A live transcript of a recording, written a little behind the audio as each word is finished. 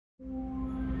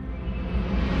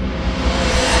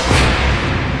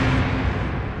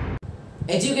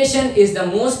Education is the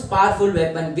most powerful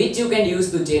weapon which you can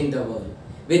use to change the world.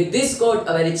 With this quote,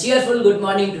 a very cheerful good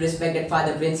morning to respected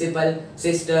Father Principal,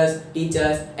 sisters,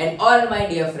 teachers and all my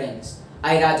dear friends.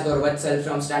 I Rajgaur Vatsal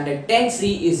from Standard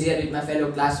 10C is here with my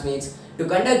fellow classmates to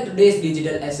conduct today's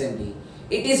digital assembly.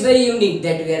 It is very unique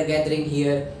that we are gathering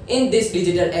here in this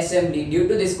digital assembly due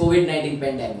to this COVID-19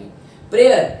 pandemic.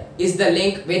 Prayer is the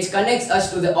link which connects us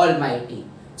to the Almighty.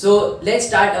 So let's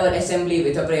start our assembly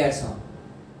with a prayer song.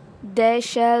 There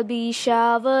shall be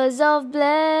showers of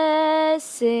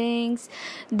blessings.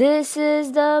 This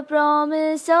is the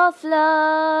promise of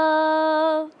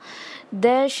love.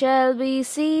 There shall be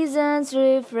seasons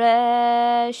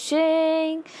refreshing,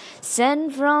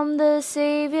 sent from the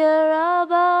Savior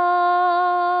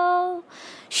above.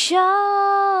 Showers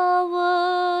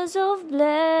of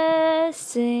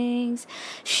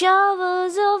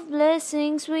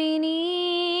blessings we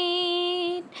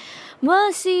need.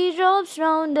 Mercy drops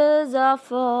round us are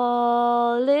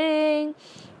falling,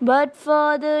 but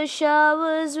for the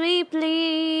showers we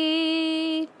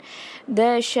plead.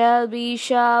 There shall be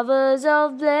showers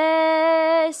of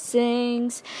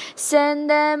blessings, send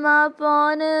them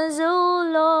upon us, O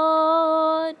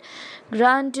Lord.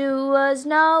 Grant to us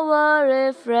now a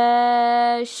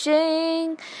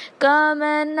refreshing, come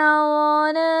and now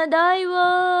honor thy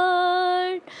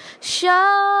word.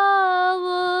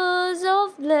 Showers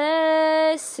of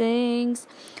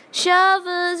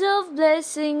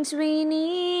blessings we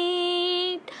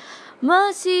need.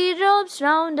 Mercy drops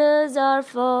round us are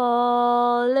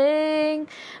falling,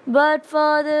 but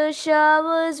for the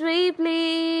showers we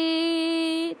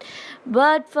plead.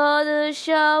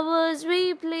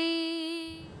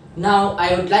 Now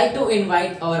I would like to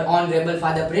invite our Honorable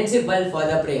Father Principal for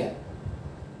the prayer.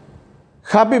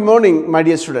 Happy morning, my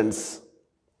dear students.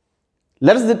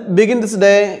 Let us begin this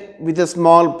day with a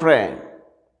small prayer.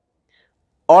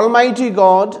 Almighty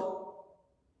God,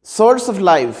 source of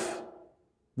life,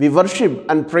 we worship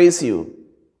and praise you.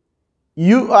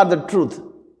 You are the truth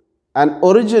and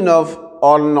origin of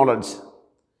all knowledge.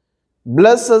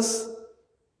 Bless us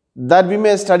that we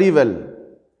may study well,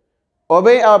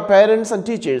 obey our parents and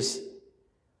teachers,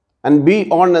 and be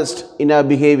honest in our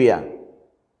behavior.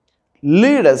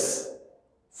 Lead us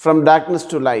from darkness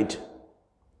to light.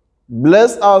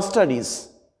 Bless our studies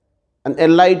and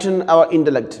enlighten our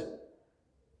intellect.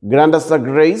 Grant us the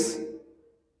grace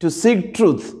to seek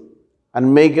truth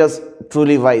and make us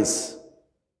truly wise.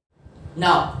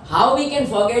 Now, how we can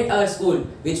forget our school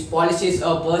which polishes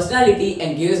our personality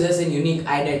and gives us a unique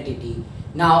identity.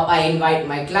 Now I invite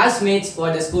my classmates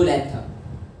for the school anthem.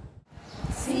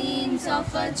 Scenes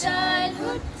of a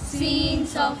childhood,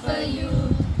 scenes of a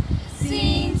youth.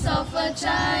 Scenes of a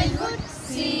childhood,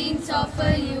 scenes of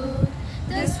a youth.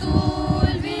 The school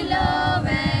we love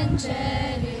and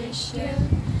cherish here.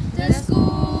 The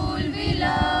school we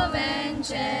love and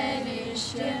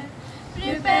cherish here.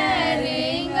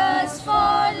 Preparing us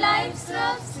for life's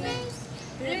rough space.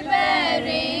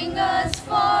 Preparing us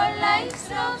for life's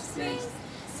rough space.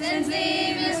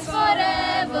 St.Xavier's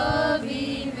forever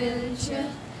we will cheer.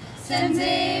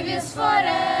 St.Xavier's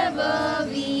forever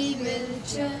we will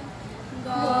cheer.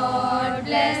 God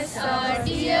bless our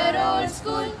dear old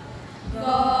school.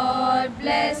 God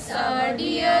bless our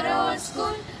dear old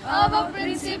school. Our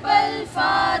principal,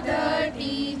 father,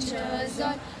 teachers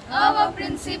all. Our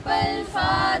principal,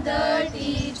 father,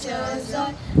 teachers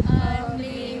all. Our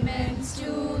playmen,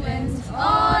 students,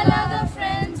 all other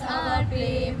friends. Our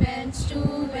playmen,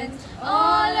 students,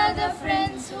 all other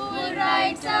friends. Who will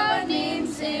write our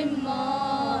names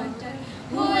immortal?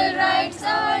 Who will write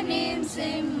our names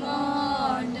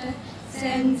immortal?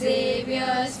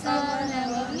 St.Xavier's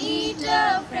forever meet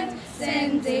a friend.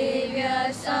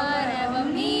 St.Xavier's forever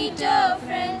meet a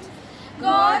friend.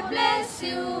 God bless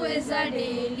you is our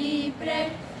daily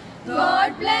bread.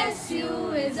 God bless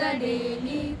you is our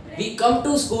daily bread. We come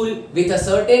to school with a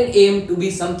certain aim to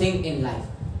be something in life.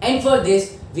 And for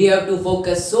this, we have to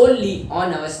focus solely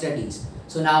on our studies.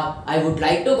 So now, I would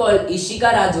like to call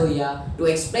Ishika Rajoya to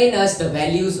explain us the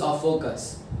values of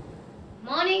focus.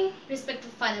 Morning,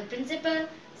 respected Father Principal,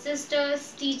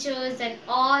 sisters, teachers and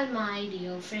all my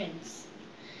dear friends.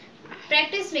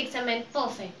 Practice makes a man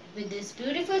perfect. With this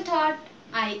beautiful thought,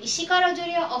 I, Ishika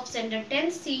Rajoya of Standard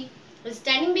 10C, is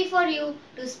standing before you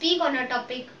to speak on a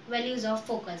topic, values of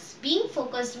focus. Being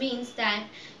focused means that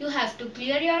you have to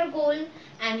clear your goal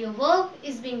and your work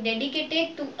is being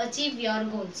dedicated to achieve your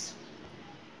goals.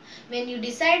 When you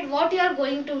decide what you are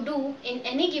going to do in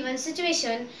any given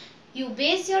situation, you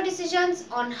base your decisions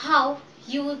on how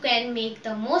you can make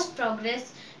the most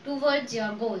progress towards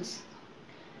your goals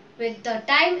with the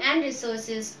time and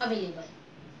resources available.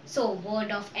 So,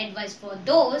 word of advice for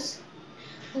those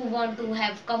who want to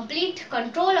have complete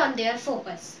control on their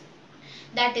focus.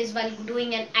 That is, while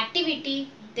doing an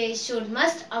activity, they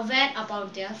must aware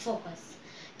about their focus.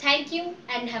 Thank you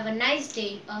and have a nice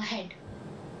day ahead.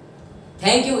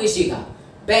 Thank you, Ishika.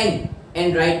 Pen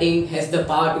and writing has the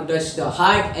power to touch the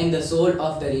heart and the soul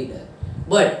of the reader.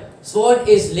 But sword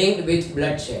is linked with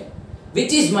bloodshed.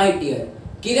 Which is mightier?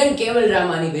 Kiran Keval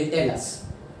Ramani will tell us.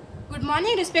 Good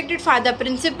morning, respected Father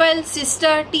Principal,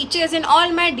 sister, teachers and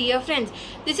all my dear friends.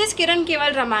 This is Kiran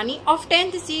Keval Ramani of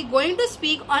 10th C going to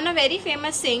speak on a very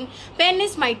famous saying, pen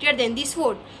is mightier than the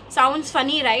sword. Sounds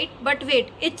funny, right? But wait,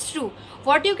 it's true.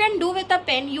 What you can do with a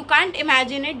pen, you can't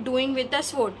imagine it doing with a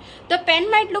sword. The pen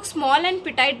might look small and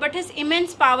petite but has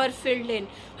immense power filled in.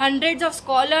 Hundreds of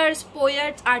scholars,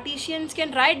 poets, artisans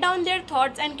can write down their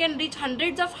thoughts and can reach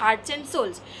hundreds of hearts and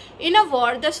souls. In a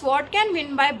war, the sword can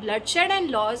win by bloodshed and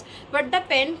loss, but the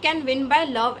pen can win by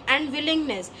love and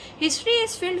willingness. History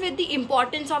is filled with the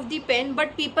importance of the pen,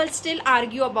 but people still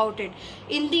argue about it.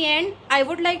 In the end, I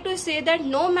would like to say that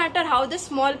no matter how the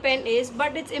small pen is,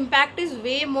 but its impact is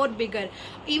way more bigger.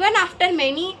 Even after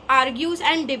many argues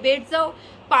and debates, the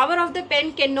power of the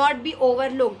pen cannot be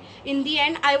overlooked. In the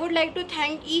end, I would like to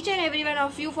thank each and every one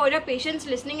of you for your patience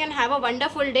listening and have a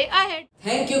wonderful day ahead.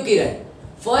 Thank you, Kiran.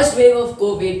 First wave of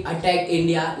COVID attacked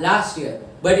India last year,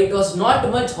 but it was not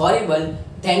much horrible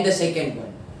than the second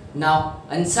one. Now,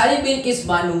 Ansari Bilkis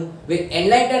Banu will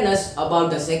enlighten us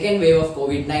about the second wave of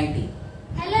COVID-19.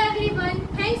 Hello everyone,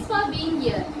 thanks for being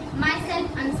here. Myself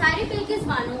Ansari Bilkis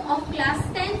Banu of class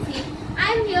 10C.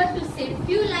 I am here to say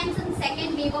few lines on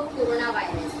second wave of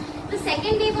coronavirus. The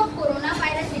second wave of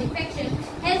coronavirus infection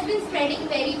has been spreading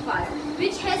very fast,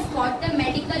 which has caught the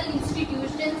medical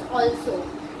institutions also.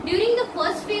 During the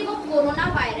first wave of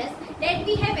coronavirus that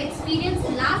we have experienced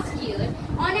last year,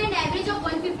 on an average of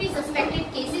 150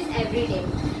 suspected cases every day.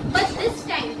 But this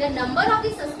time, the number of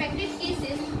the suspected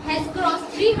cases has crossed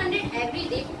 300 every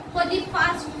day for the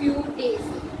past few days.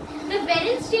 The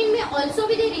variant strain may also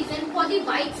be the reason for the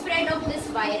widespread of this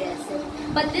virus.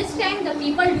 But this time, the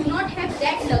people do not have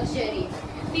that luxury.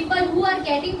 People who are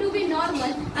getting to be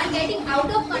normal are getting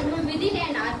out of control within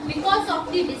an hour because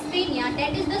of the dyspnea,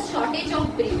 that is the shortage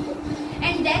of breath,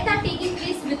 and deaths are taking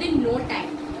place within no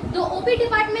time. The OP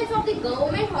departments of the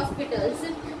government hospitals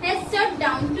has shut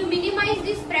down to minimize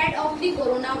the spread of the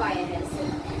coronavirus.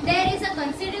 There is a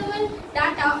considerable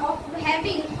data of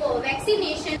having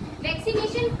vaccination.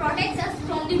 Vaccination protects us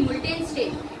from the mutant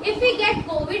state. If we get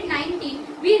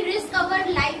COVID-19, we risk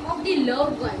our life of the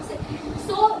loved ones.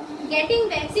 So, getting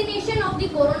vaccination of the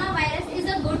coronavirus is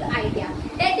a good idea.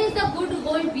 That is the good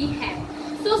goal we have.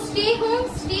 So, stay home,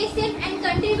 stay safe and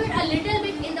contribute a little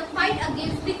bit in the fight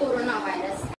against the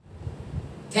coronavirus.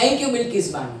 Thank you,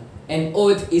 Bilkis Banu. An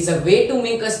oath is a way to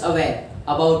make us aware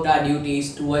about our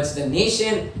duties towards the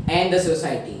nation and the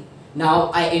society.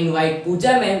 Now I invite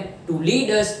Pooja ma'am to lead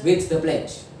us with the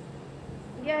pledge.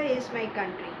 India is my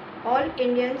country. All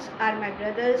Indians are my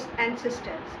brothers and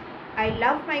sisters. I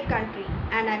love my country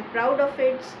and I am proud of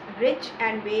its rich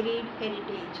and varied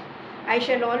heritage. I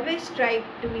shall always strive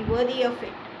to be worthy of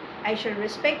it. I shall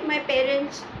respect my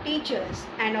parents, teachers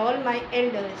and all my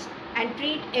elders and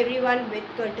treat everyone with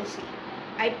courtesy.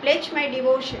 I pledge my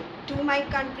devotion to my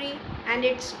country and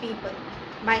its people.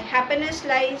 My happiness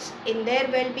lies in their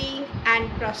well-being and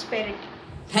prosperity.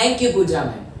 Thank you, Pooja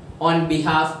ma'am. On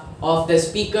behalf of the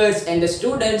speakers and the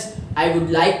students, I would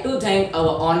like to thank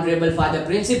our Honorable Father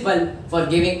Principal for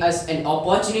giving us an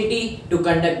opportunity to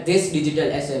conduct this digital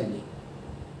assembly.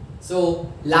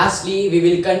 So, lastly, we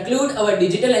will conclude our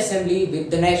digital assembly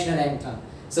with the national anthem.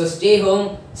 So, stay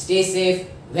home, stay safe,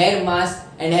 wear mask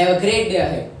and have a great day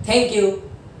ahead. Thank you.